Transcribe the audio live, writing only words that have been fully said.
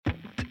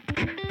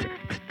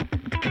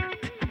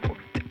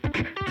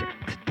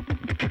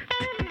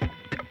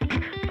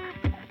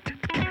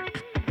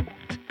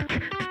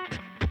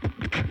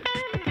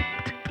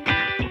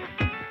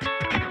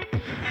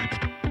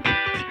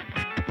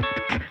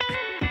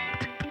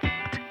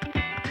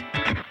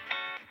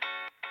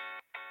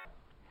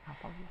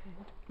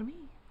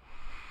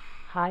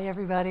Hi,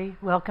 everybody.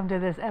 Welcome to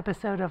this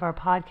episode of our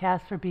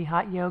podcast for Be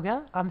Hot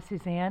Yoga. I'm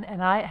Suzanne,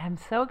 and I am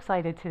so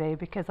excited today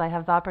because I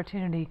have the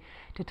opportunity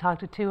to talk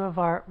to two of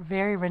our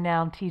very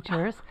renowned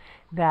teachers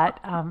that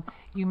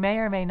you may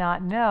or may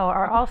not know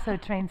are also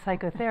trained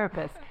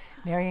psychotherapists.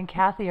 Mary and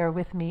Kathy are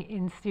with me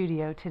in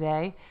studio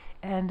today,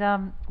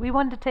 and we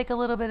wanted to take a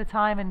little bit of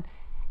time and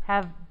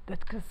have a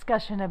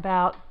discussion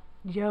about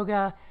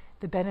yoga,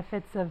 the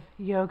benefits of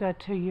yoga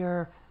to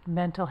your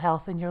mental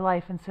health in your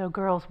life. And so,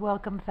 girls,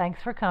 welcome.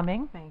 Thanks for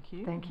coming. Thank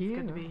you. Thank you.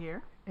 It's good to be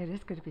here. It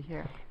is good to be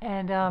here.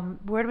 And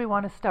where do we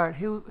want to start?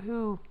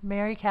 Who?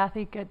 Mary,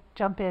 Kathy,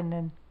 jump in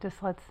and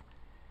just let's.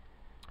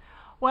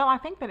 Well, I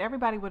think that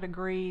everybody would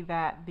agree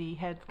that the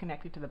head's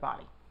connected to the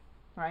body,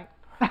 right?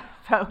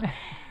 So,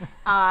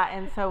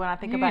 and so when I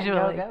think about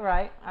yoga,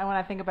 right? When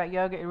I think about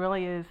yoga, it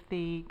really is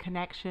the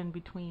connection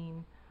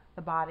between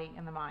the body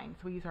and the mind.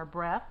 So we use our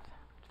breath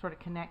to sort of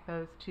connect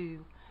those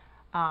two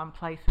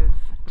places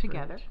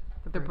together,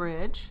 the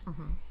bridge.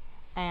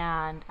 Mm-hmm.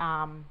 And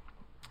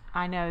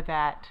I know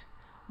that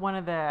one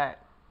of the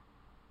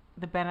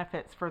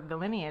benefits for the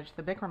lineage,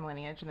 the Bikram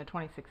lineage, and the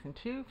 26 and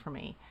 2 for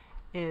me,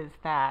 is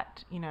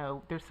that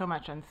there's so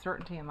much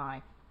uncertainty in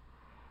life,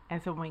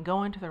 and so when we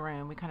go into the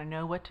room, we kind of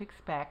know what to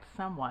expect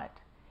somewhat,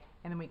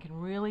 and then we can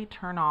really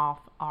turn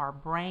off our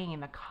brain,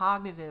 the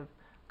cognitive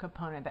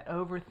component that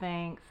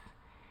overthinks,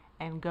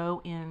 and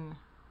go in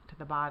to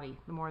the body,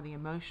 the more the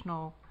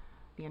emotional,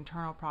 the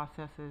internal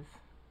processes,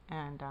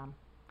 and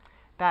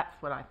that's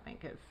what I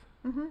think is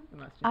the most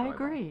enjoyable. I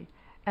agree.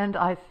 And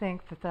I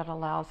think that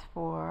allows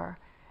for,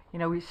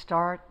 we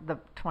start the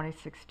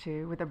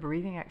 26-2 with a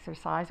breathing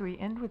exercise. We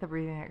end with a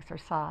breathing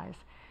exercise.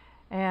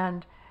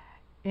 And,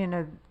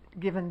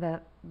 given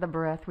that the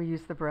breath, we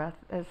use the breath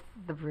as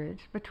the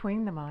bridge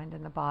between the mind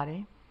and the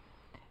body,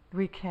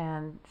 we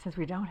can, since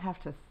we don't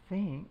have to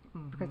think,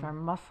 because our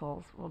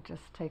muscles will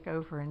just take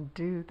over and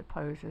do the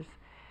poses,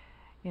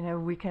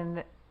 we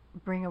can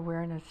bring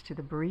awareness to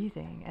the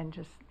breathing and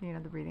just,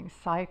 the breathing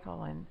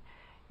cycle. And,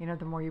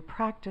 the more you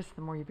practice,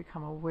 the more you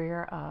become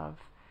aware of,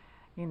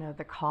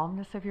 the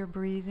calmness of your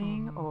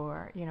breathing,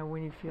 or,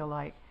 when you feel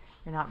like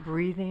you're not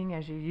breathing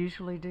as you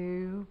usually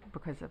do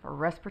because of a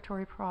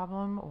respiratory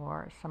problem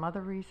or some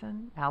other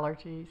reason,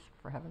 allergies,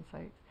 for heaven's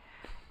sakes,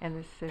 in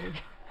this city.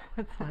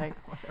 It's like,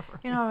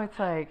 whatever. It's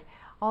like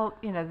all,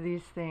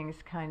 these things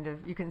kind of,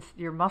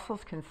 your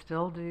muscles can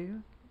still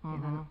do,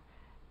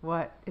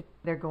 what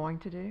they're going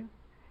to do.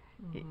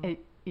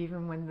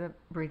 Even when the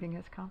breathing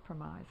is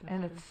compromised. That's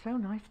and true. It's so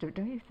nice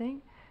don't you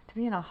think, to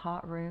be in a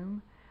hot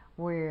room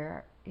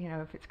where,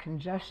 if it's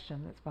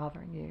congestion that's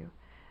bothering you,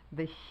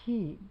 the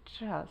heat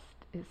just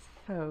is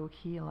so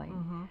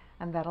healing,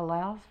 and that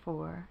allows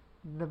for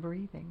the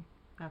breathing.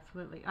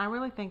 Absolutely. I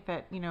really think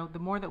that, the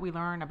more that we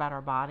learn about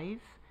our bodies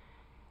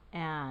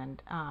and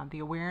the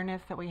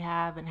awareness that we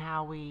have and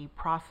how we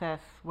process,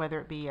 whether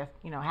it be a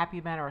happy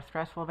event or a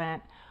stressful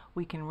event,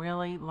 we can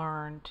really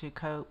learn to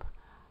cope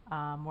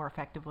more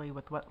effectively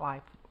with what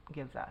life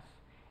gives us.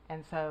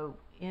 And so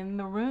in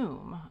the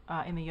room,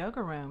 in the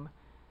yoga room,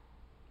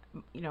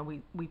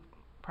 we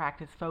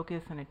practice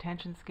focus and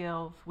attention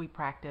skills. We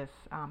practice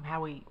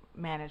how we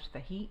manage the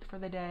heat for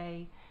the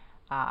day,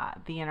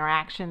 the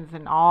interactions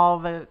and all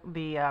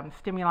the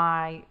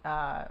stimuli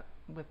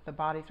with the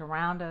bodies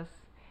around us.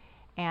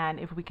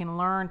 And if we can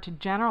learn to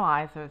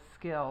generalize those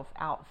skills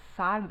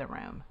outside of the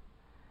room,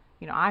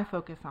 I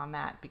focus on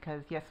that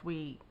because, yes,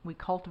 we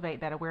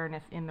cultivate that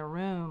awareness in the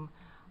room,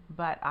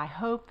 but I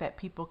hope that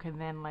people can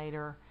then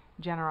later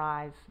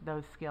generalize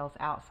those skills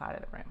outside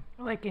of the room.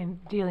 Like in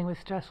dealing with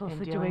stressful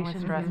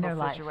situations in their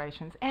life.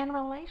 And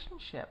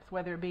relationships,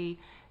 whether it be,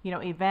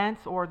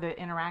 events or the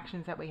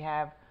interactions that we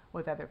have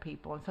with other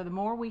people. And so the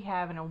more we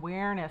have an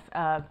awareness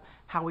of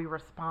how we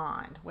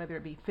respond, whether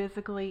it be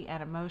physically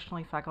and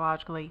emotionally,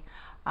 psychologically,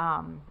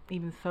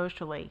 even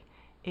socially,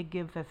 it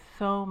gives us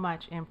so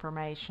much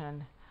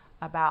information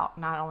about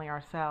not only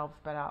ourselves,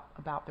 but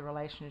about the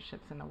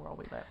relationships in the world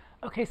we live.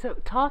 Okay, so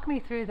talk me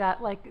through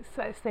that, like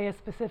say a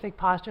specific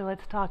posture.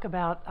 Let's talk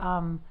about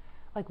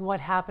like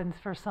what happens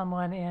for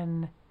someone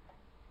in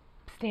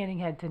standing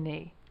head to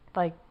knee.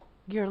 Like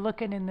you're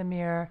looking in the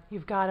mirror,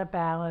 you've got a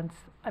balance.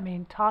 I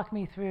mean, talk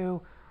me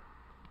through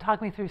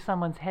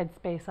someone's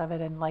headspace of it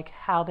and like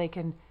how they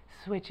can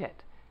switch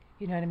it.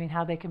 You know what I mean?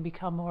 How they can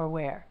become more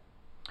aware.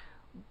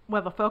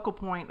 Well, the focal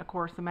point, of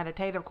course, the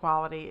meditative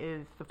quality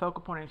is the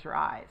focal point is your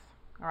eyes.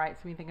 All right, so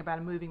when you think about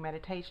a moving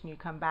meditation, you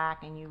come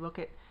back and you look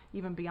at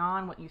even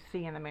beyond what you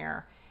see in the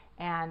mirror.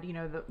 And,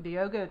 the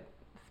yoga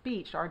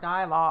speech, our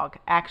dialogue,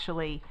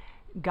 actually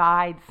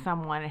guides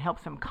someone and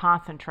helps them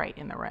concentrate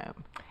in the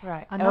room.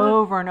 Right.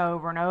 Over and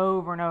over and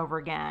over and over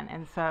again.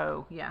 And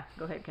so, yeah,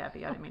 go ahead,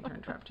 Kathy. I didn't mean to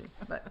interrupt you.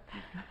 But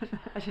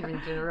I didn't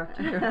mean to interrupt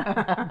you.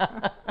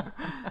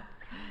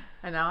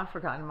 And now I've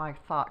forgotten my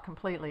thought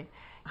completely.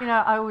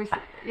 I was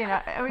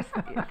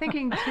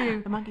thinking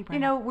too, the monkey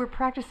brain. We're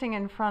practicing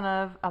in front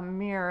of a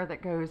mirror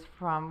that goes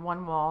from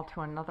one wall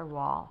to another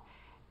wall.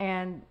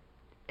 And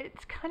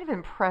it's kind of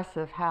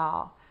impressive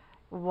how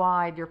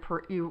wide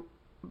you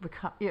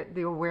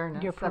the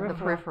awareness Your of the peripheral.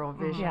 peripheral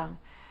vision. Yeah.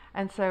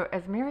 And so,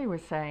 as Mary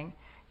was saying,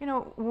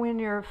 when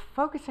you're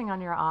focusing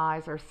on your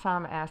eyes or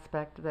some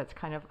aspect that's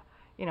kind of,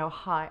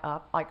 high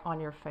up, like on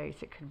your face,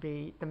 it could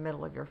be the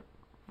middle of your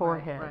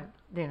forehead.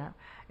 right.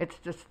 It's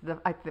just the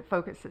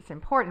focus that's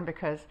important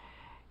because,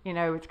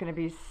 it's going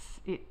to be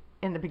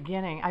in the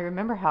beginning. I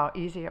remember how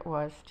easy it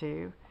was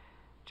to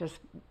just,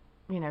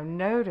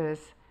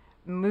 notice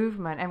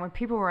movement, and when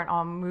people weren't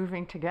all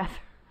moving together,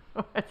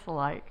 it's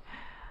like,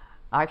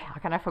 how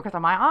can I focus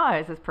on my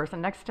eyes? This person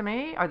next to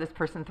me, or this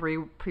person 3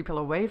 people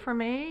away from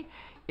me,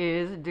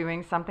 is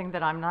doing something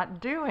that I'm not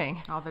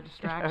doing. All the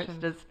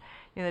distractions. It's just,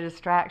 the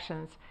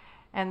distractions.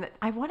 And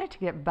I wanted to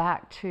get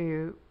back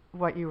to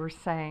what you were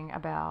saying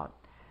about,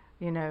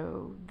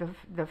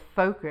 the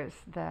focus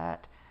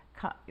that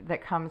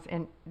comes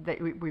in, that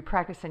we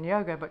practice in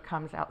yoga, but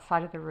comes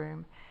outside of the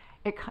room.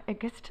 It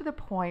gets to the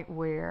point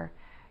where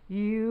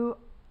it's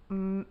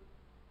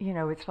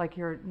like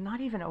you're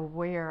not even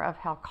aware of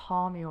how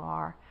calm you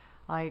are,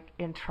 like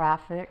in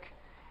traffic.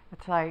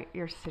 It's like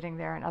you're sitting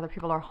there and other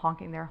people are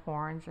honking their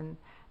horns and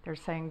they're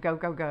saying go,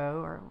 go,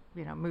 go, or,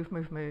 move,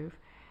 move, move.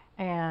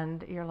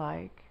 And you're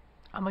like...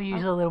 I'm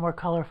usually a little more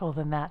colorful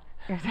than that.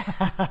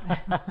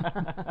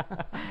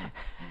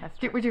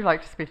 Would you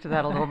like to speak to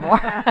that a little more?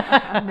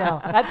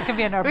 No, that could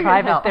be in our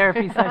private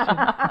therapy session.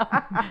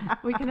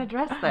 We can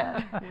address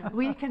that.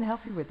 We can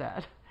help you with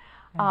that.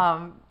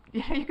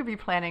 You could be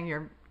planning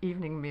your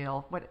evening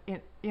meal.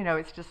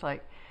 It's just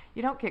like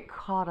you don't get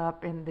caught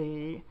up in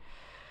the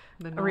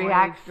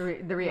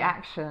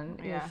reaction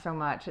so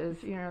much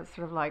as it's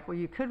sort of like, well,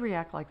 you could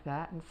react like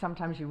that, and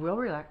sometimes you will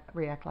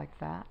react like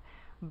that,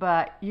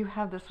 but you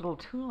have this little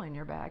tool in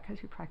your bag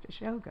because you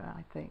practice yoga.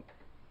 I think,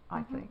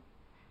 and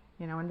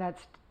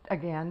that's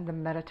again the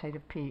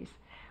meditative piece.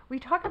 We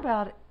talk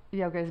about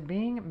yoga as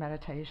being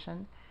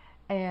meditation,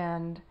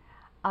 and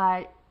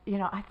I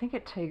think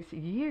it takes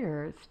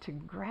years to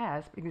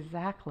grasp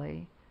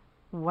exactly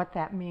what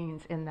that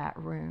means in that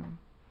room.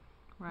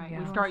 Right.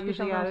 Yeah. We start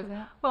usually out as,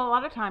 a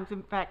lot of times,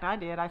 in fact,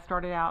 I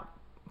started out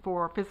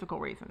for physical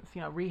reasons,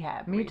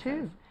 rehab Me reasons.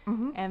 too.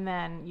 Mm-hmm. And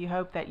then you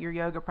hope that your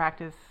yoga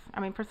practice,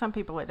 for some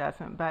people it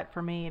doesn't, but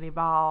for me it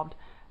evolved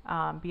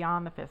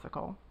beyond the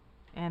physical.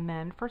 And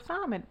then for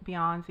some it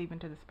beyonds even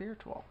to the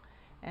spiritual.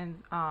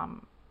 And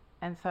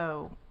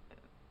so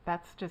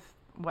that's just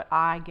what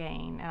I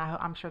gain, and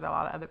I'm sure that a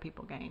lot of other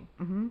people gain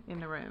in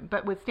the room.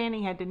 But with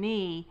standing head to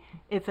knee,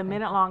 it's a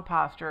minute-long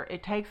posture.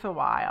 It takes a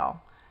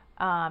while.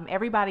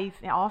 Everybody's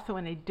also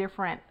in a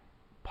different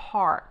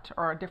part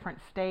or a different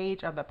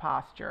stage of the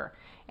posture,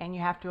 and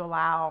you have to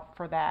allow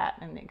for that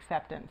and the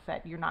acceptance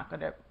that you're not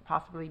going to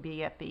possibly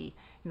be at the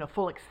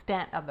full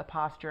extent of the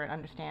posture and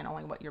understand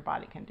only what your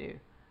body can do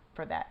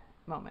for that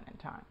moment in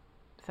time.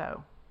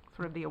 So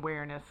sort of the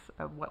awareness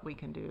of what we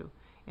can do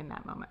in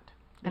that moment.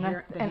 The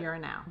here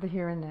and now. The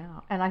here and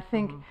now. And I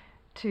think,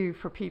 too,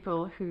 for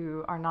people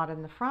who are not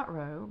in the front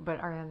row, but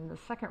are in the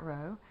second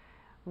row,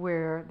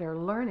 where they're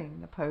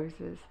learning the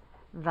poses,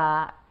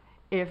 that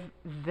if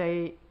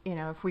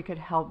we could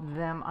help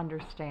them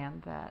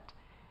understand that,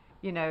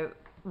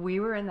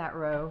 we were in that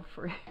row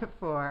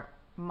for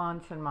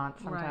months and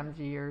months, sometimes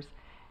years,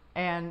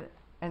 and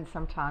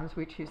sometimes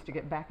we choose to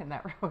get back in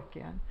that row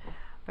again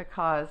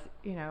because,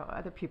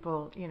 other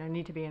people,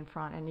 need to be in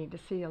front and need to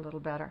see a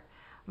little better.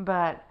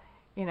 But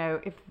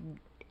if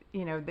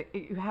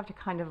you have to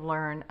kind of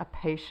learn a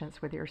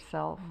patience with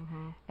yourself,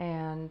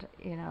 and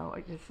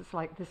it's just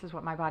like, this is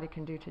what my body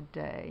can do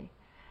today.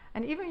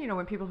 And even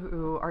when people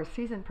who are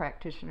seasoned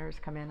practitioners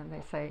come in and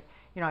they say,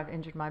 I've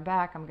injured my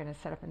back, I'm going to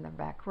set up in the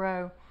back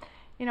row,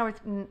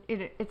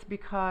 it's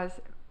because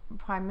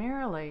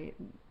primarily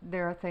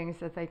there are things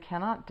that they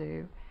cannot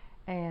do,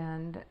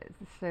 and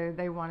so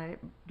they want to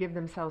give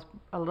themselves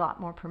a lot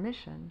more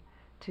permission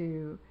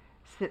to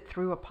sit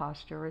through a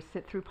posture or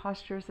sit through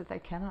postures that they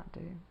cannot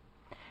do.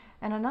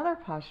 And another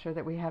posture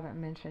that we haven't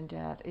mentioned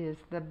yet is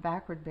the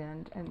backward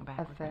bend and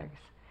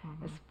effects,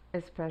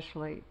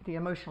 especially the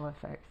emotional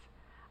effects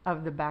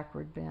of the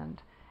backward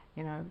bend.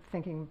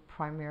 Thinking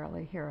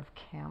primarily here of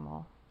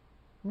camel.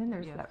 And then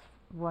there's that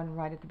one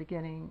right at the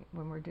beginning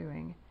when we're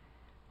doing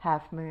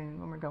half moon,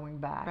 when we're going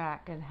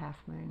back in half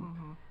moon.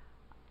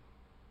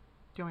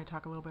 Do you want me to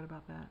talk a little bit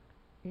about that?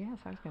 Yes,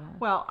 I was going to.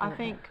 Well, I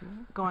think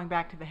going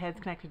back to the head's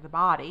connected to the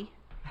body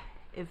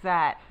is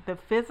that the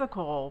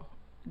physical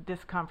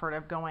discomfort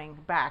of going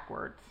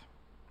backwards.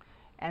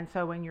 And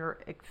so when your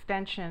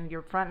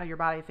front of your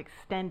body is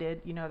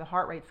extended, the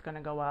heart rate's going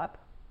to go up.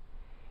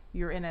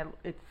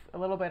 It's a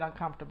little bit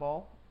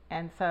uncomfortable.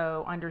 And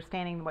so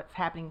understanding what's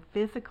happening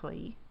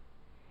physically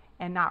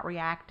and not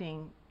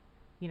reacting,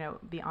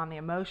 on the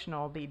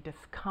emotional, the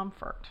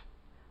discomfort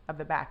of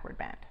the backward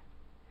bend.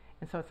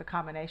 And so it's a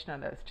combination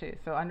of those two.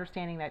 So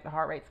understanding that the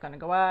heart rate's going to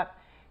go up,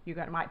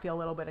 might feel a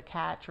little bit of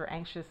catch or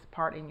anxious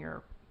part in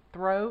your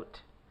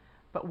throat,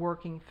 but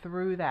working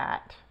through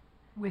that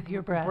with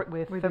your breath.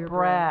 With the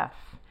breath.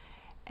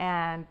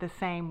 And the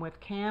same with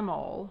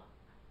camel.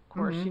 Of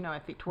course,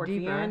 towards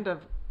the end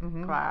of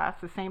class,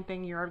 the same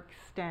thing, you're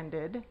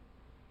extended.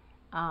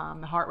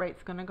 the heart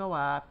rate's going to go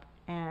up,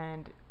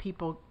 and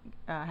people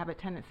have a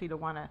tendency to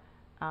want to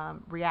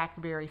react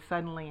very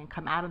suddenly and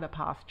come out of the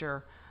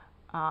posture,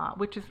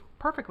 which is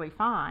perfectly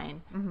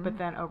fine. But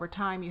then over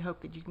time, you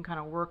hope that you can kind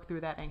of work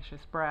through that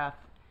anxious breath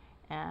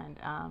and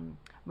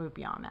move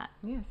beyond that.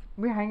 Yes,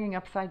 we're hanging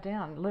upside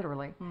down,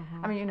 literally.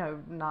 I mean,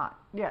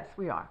 yes,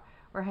 we are.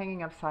 We're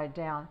hanging upside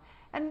down.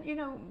 And,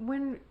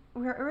 when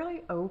we're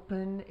really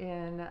open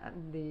in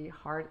the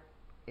heart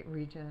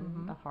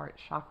region, the heart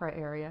chakra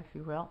area, if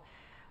you will,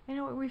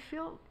 we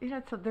feel,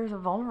 there's a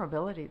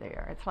vulnerability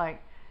there. It's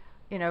like,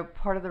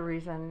 part of the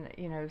reason,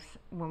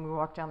 when we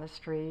walk down the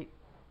street,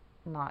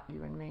 not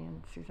you and me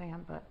and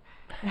Suzanne, but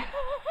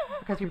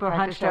because people are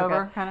hunched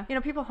over, kind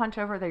of. People hunch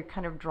over. They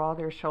kind of draw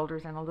their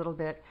shoulders in a little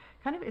bit.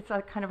 It's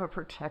a kind of a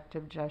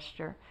protective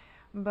gesture.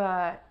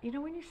 But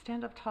when you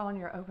stand up tall and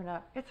you're open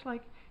up, it's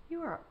like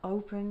you are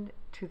open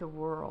to the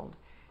world.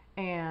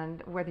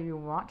 And whether you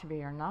want to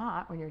be or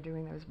not, when you're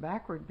doing those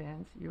backward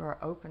bends, you are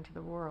open to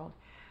the world.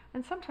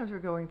 And sometimes we're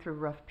going through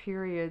rough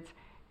periods,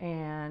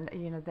 and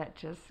that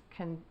just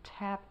can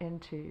tap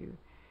into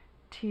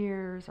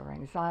tears or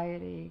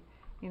anxiety,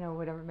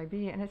 whatever it may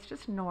be, and it's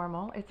just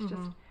normal. It's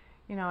just,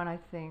 and I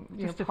think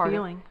just a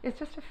feeling. It's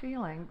just a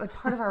feeling, but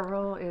part of our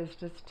role is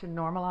just to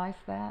normalize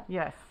that.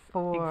 Yes,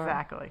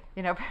 exactly.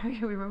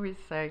 We always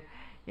say,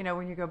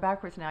 when you go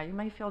backwards now, you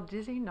may feel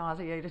dizzy,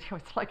 nauseated.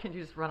 It's like, and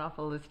you just run off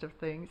a list of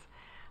things,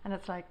 and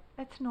it's like,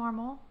 it's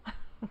normal.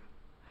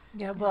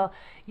 Yeah, well,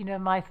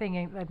 my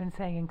thing I've been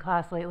saying in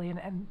class lately,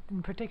 and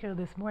in particular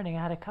this morning,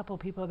 I had a couple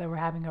people that were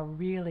having a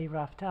really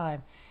rough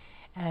time.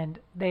 And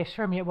they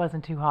assured me it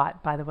wasn't too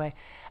hot, by the way.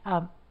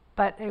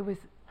 But it was,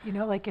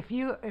 like if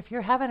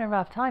you're having a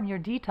rough time, you're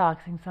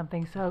detoxing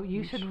something, so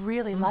you should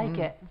really like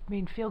it. I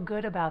mean, feel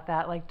good about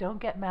that. Like, don't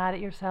get mad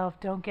at yourself.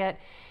 Don't get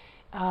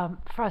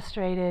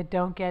frustrated.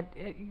 Don't get,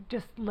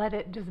 just let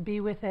it, just be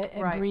with it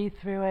and breathe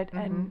through it.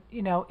 And,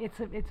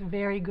 it's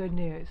very good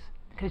news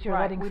because you're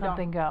letting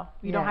something go.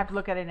 You don't have to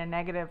look at it in a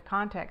negative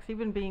context.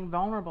 Even being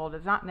vulnerable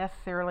does not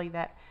necessarily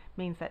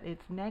means that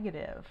it's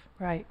negative,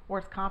 right? Or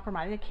it's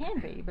compromising. It can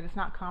be, but it's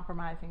not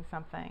compromising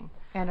something.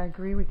 And I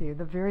agree with you.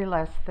 The very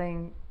last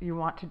thing you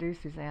want to do,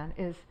 Suzanne,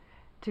 is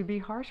to be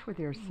harsh with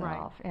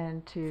yourself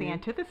and to. It's the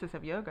antithesis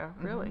of yoga,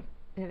 really.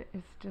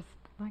 It's just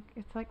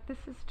like this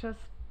is just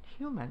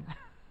human.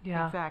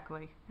 Yeah,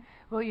 exactly.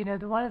 Well,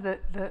 one of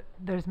the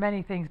there's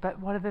many things, but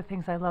one of the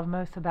things I love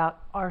most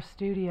about our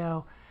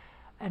studio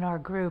and our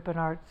group and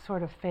our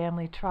sort of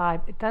family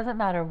tribe, it doesn't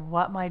matter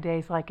what my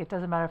day's like. It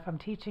doesn't matter if I'm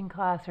teaching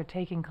class or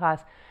taking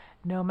class.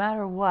 No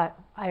matter what,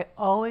 I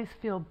always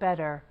feel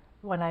better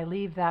when I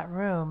leave that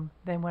room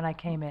than when I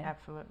came in.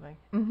 Absolutely.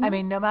 I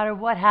mean, no matter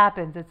what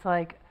happens, it's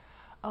like,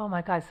 oh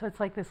my God. So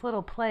it's like this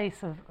little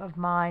place of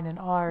mine and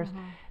ours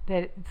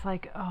that it's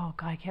like, oh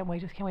God, I can't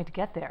wait to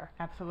get there.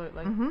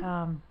 Absolutely.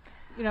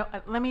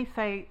 Let me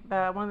say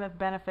one of the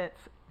benefits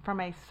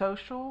from a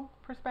social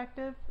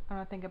perspective,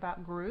 when I think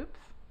about groups,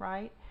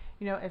 right?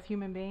 As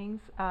human beings,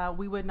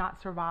 we would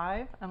not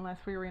survive unless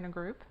we were in a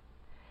group.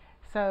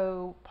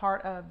 So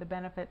part of the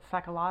benefits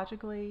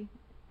psychologically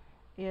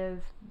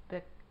is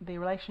the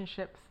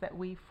relationships that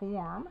we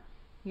form,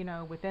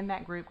 within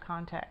that group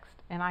context.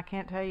 And I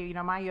can't tell you,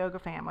 my yoga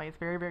family is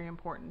very, very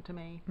important to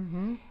me.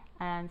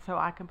 And so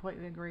I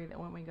completely agree that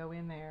when we go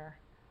in there,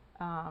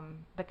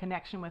 the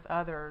connection with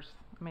others,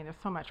 I mean, there's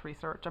so much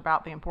research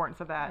about the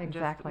importance of that and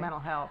just mental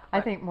health.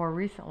 I think more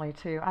recently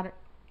too,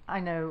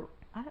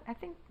 I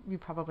think you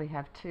probably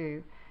have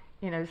too,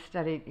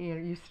 studied,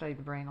 you study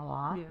the brain a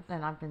lot, yes.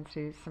 And I've been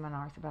to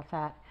seminars about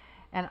that.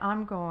 And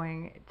I'm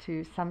going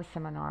to some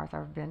seminars,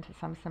 I've been to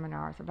some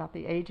seminars about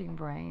the aging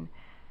brain.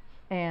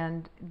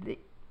 And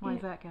why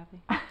is that, Kathy?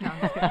 No,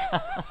 I'm just kidding.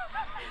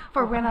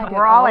 For when I get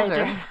We're all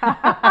aging.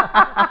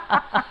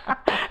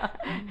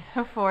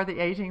 For the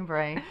aging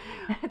brain.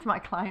 It's my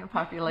client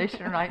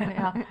population right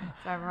now,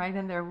 so I'm right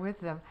in there with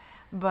them.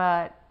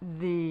 But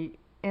the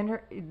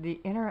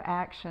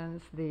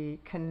interactions, the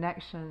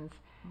connections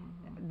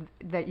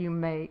that you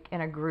make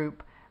in a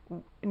group,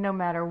 no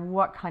matter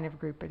what kind of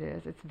group it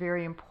is, it's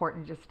very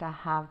important just to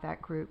have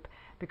that group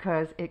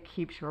because it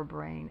keeps your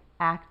brain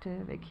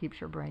active, it keeps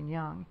your brain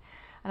young.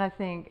 And I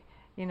think,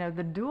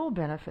 the dual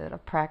benefit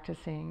of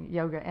practicing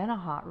yoga in a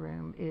hot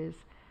room is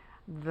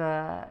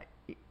the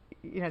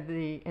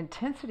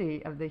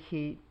intensity of the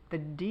heat, the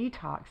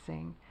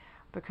detoxing,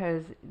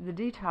 because the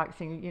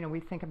detoxing, we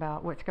think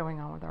about what's going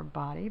on with our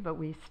body, but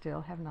we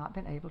still have not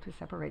been able to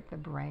separate the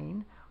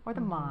brain or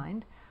the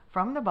mind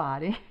from the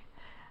body,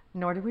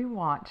 nor do we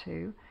want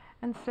to.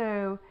 And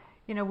so,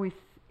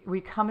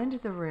 we come into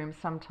the room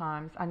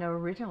sometimes, I know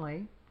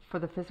originally for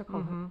the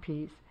physical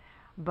piece,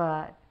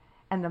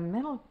 and the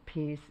mental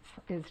piece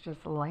is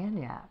just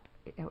lagniappe.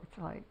 It's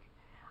like,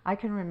 I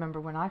can remember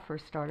when I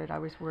first started, I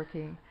was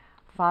working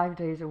 5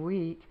 days a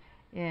week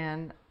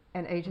in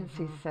an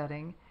agency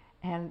setting,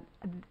 and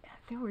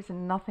there was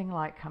nothing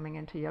like coming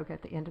into yoga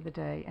at the end of the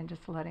day and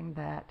just letting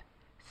that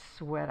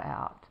sweat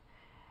out.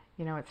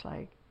 It's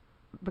like,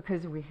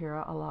 because we hear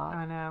a lot.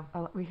 I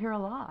know. We hear a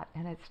lot,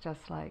 and it's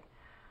just like,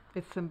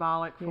 It's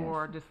symbolic Yes.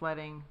 for just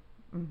letting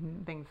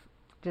Mm-hmm. things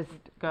Just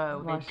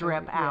go. They wash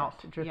drip over- out.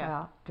 Yes, drip Yes.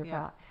 out, drip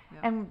Yeah. out. Yeah.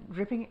 And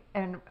dripping,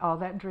 and all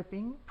that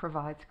dripping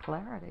provides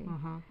clarity,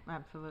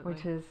 Absolutely.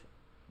 which is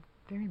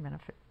very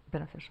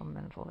beneficial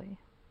mentally.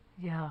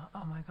 Yeah.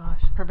 Oh my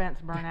gosh.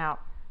 prevents burnout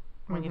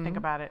when you think Mhm.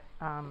 about it.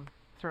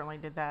 Certainly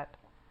did that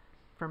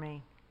for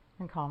me.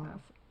 And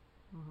calmness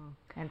Mm-hmm.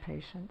 and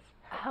patience.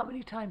 How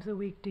many times a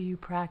week do you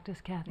practice,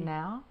 Kathy?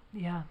 Now,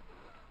 Yeah.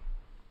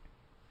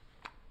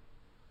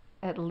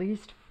 at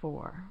least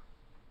 4.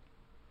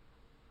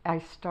 I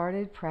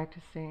started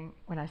practicing,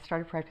 when I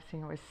started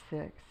practicing it was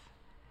 6.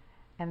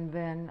 And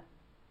then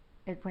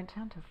it went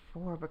down to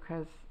 4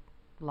 because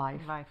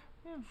life Life.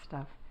 Yeah.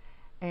 stuff.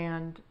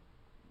 And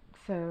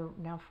so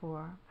now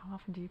 4. How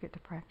often do you get to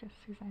practice,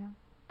 Suzanne?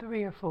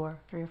 3 or 4.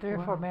 3 or 3 or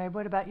 4. 4. Mary,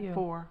 what about you?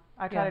 4.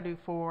 I try Yeah. to do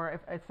 4.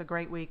 If it's a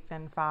great week,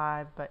 then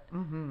 5. But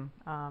Mm-hmm.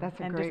 That's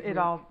a and great just, it week.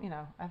 all,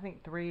 I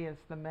think 3 is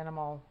the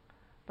minimal,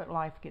 but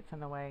life gets in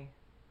the way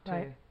too.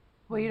 Right.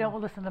 Well, you know, well,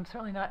 listen, I'm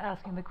certainly not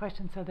asking the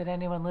question so that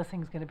anyone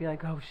listening is going to be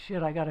like, oh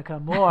shit, I got to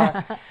come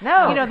more.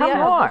 No, You know, come the-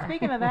 more.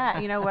 Speaking of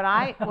that, what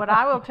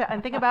I will tell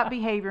and think about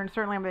behavior, and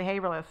certainly I'm a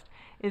behavioralist,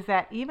 is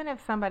that even if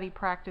somebody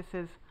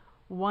practices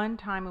 1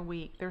 time a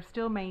week, they're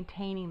still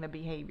maintaining the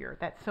behavior.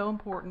 That's so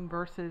important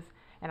versus,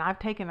 and I've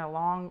taken a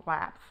long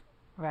lapse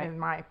Right. in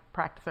my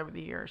practice over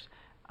the years,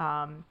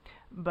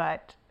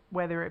 but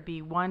whether it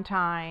be 1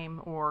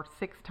 time or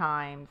 6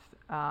 times,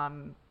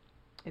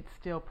 it's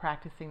still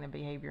practicing the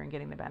behavior and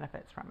getting the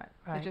benefits from it.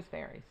 Right. It just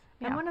varies.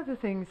 And one of the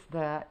things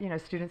that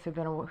students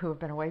who have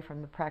been away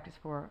from their practice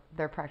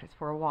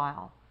for a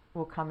while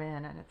will come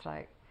in, and it's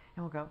like,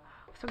 and we'll go,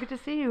 so good to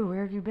see you.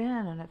 Where have you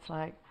been? And it's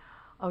like,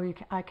 oh,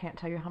 I can't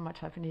tell you how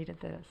much I've needed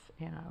this.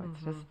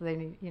 It's just they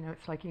need.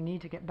 It's like you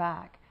need to get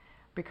back,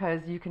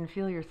 because you can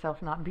feel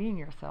yourself not being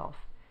yourself.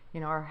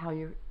 Or how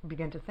you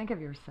begin to think of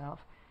yourself.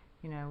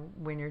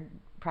 When you're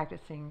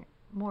practicing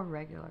more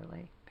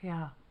regularly.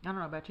 Yeah. I don't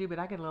know about you, but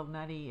I get a little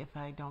nutty if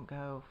I don't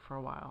go for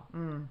a while.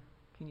 Mm.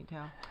 Can you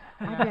tell?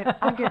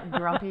 I get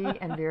grumpy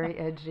and very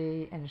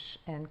edgy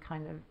and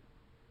kind of,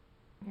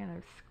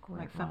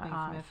 squint Like my something's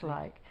eyes, missing.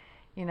 like,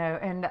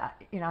 and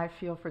I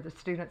feel for the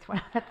students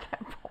when at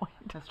that point.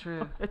 That's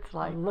true. It's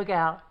like, Look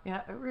out.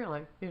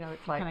 really,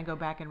 it's like, Kind of go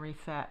back and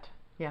reset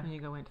yeah, when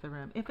you go into the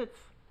room. If it's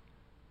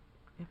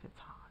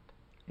hot.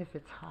 if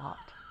it's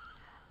hot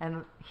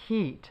and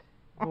heat,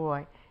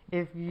 boy,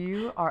 if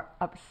you are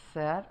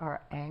upset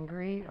or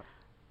angry,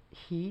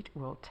 heat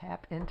will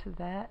tap into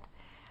that,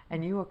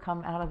 and you will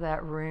come out of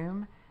that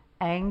room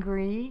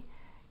angry,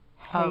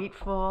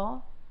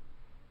 hateful.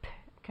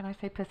 Can I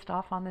say pissed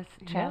off on this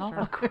channel?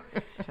 Yeah, sure.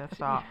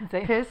 Pissed off.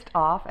 Pissed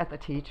off at the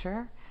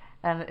teacher,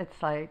 and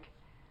it's like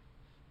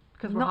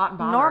Because we're hot and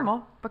bothered.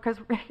 normal, because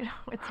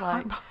it's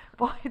like,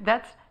 boy,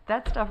 that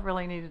stuff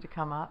really needed to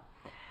come up.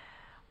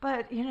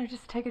 But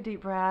just take a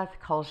deep breath,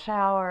 cold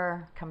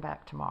shower, come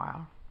back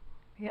tomorrow.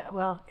 Yeah,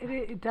 well,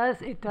 it does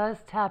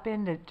tap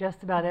into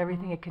just about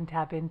everything it can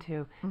tap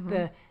into.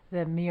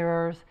 The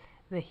mirrors,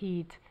 the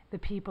heat, the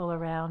people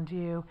around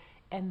you,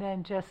 and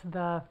then just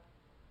the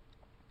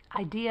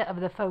idea of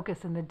the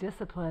focus and the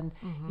discipline.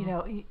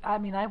 I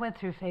mean, I went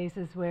through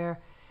phases where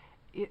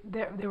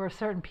there were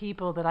certain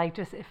people that I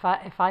just, if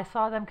I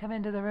saw them come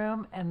into the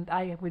room, and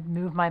I would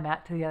move my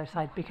mat to the other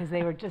side because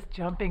they were just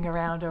jumping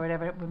around or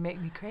whatever, it would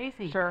make me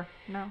crazy. Sure.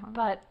 No.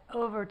 But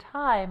over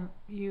time,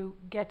 you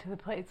get to the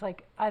place. It's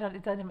like I don't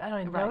even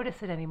Right.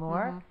 notice it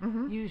anymore.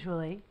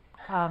 Usually,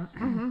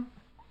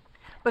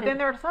 But then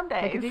there are some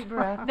days. Take a deep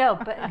breath. no,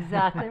 but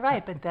exactly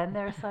right. But then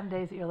there are some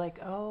days that you're like,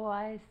 oh,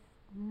 I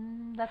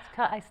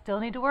still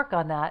need to work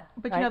on that.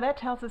 But right? that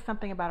tells us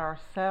something about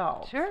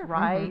ourselves, Sure.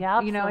 right? Yeah,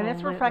 and it's a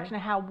absolutely. reflection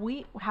of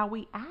how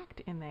we act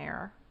in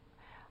there,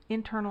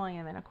 internally,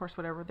 and then of course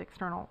whatever the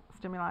external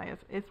stimuli is.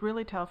 It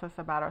really tells us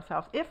about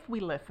ourselves if we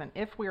listen,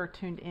 if we are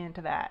tuned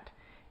into that,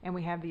 and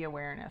we have the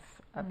awareness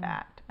of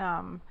that.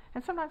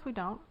 And sometimes we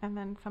don't, and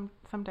then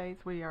some days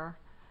we are,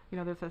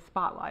 there's a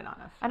spotlight on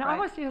us. And right?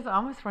 I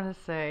almost want to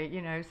say,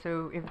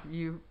 so if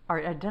you are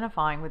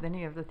identifying with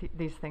any of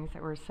these things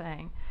that we're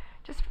saying,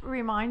 just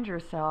remind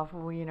yourself,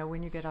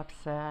 when you get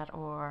upset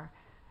or,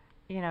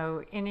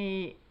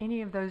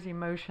 any of those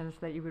emotions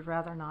that you would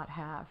rather not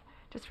have,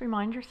 just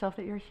remind yourself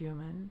that you're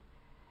human,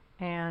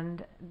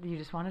 and you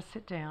just want to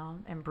sit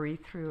down and breathe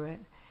through it,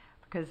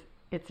 because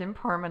it's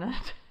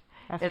impermanent.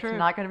 That's It's true.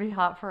 not going to be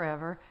hot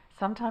forever.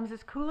 Sometimes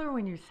it's cooler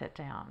when you sit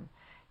down.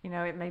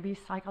 It may be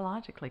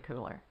psychologically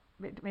cooler.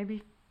 It may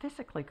be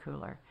physically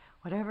cooler.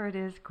 Whatever it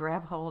is,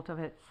 grab hold of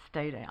it,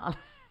 stay down,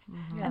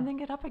 Yeah. and then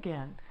get up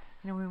again,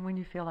 when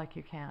you feel like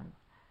you can.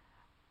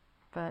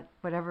 But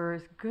whatever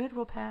is good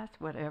will pass,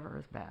 whatever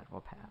is bad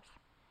will pass.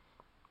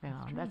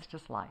 That's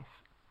just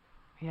life.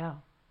 Yeah,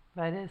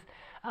 that is.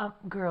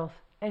 Girls,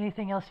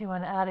 anything else you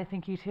want to add? I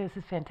think you two. This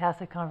is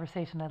fantastic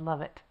conversation. I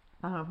love it.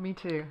 Oh, me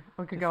too.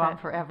 We could Just go on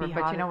that forever, be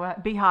but hot you know as-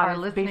 what? be hot Our as-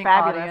 be listening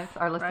fabulous, audience,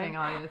 our listening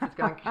right? audience is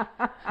going.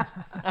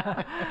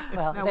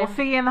 Well, We'll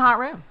see you in the hot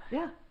room.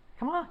 Yeah,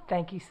 come on.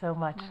 thank you so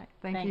much. All right.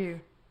 Thank Thanks. you.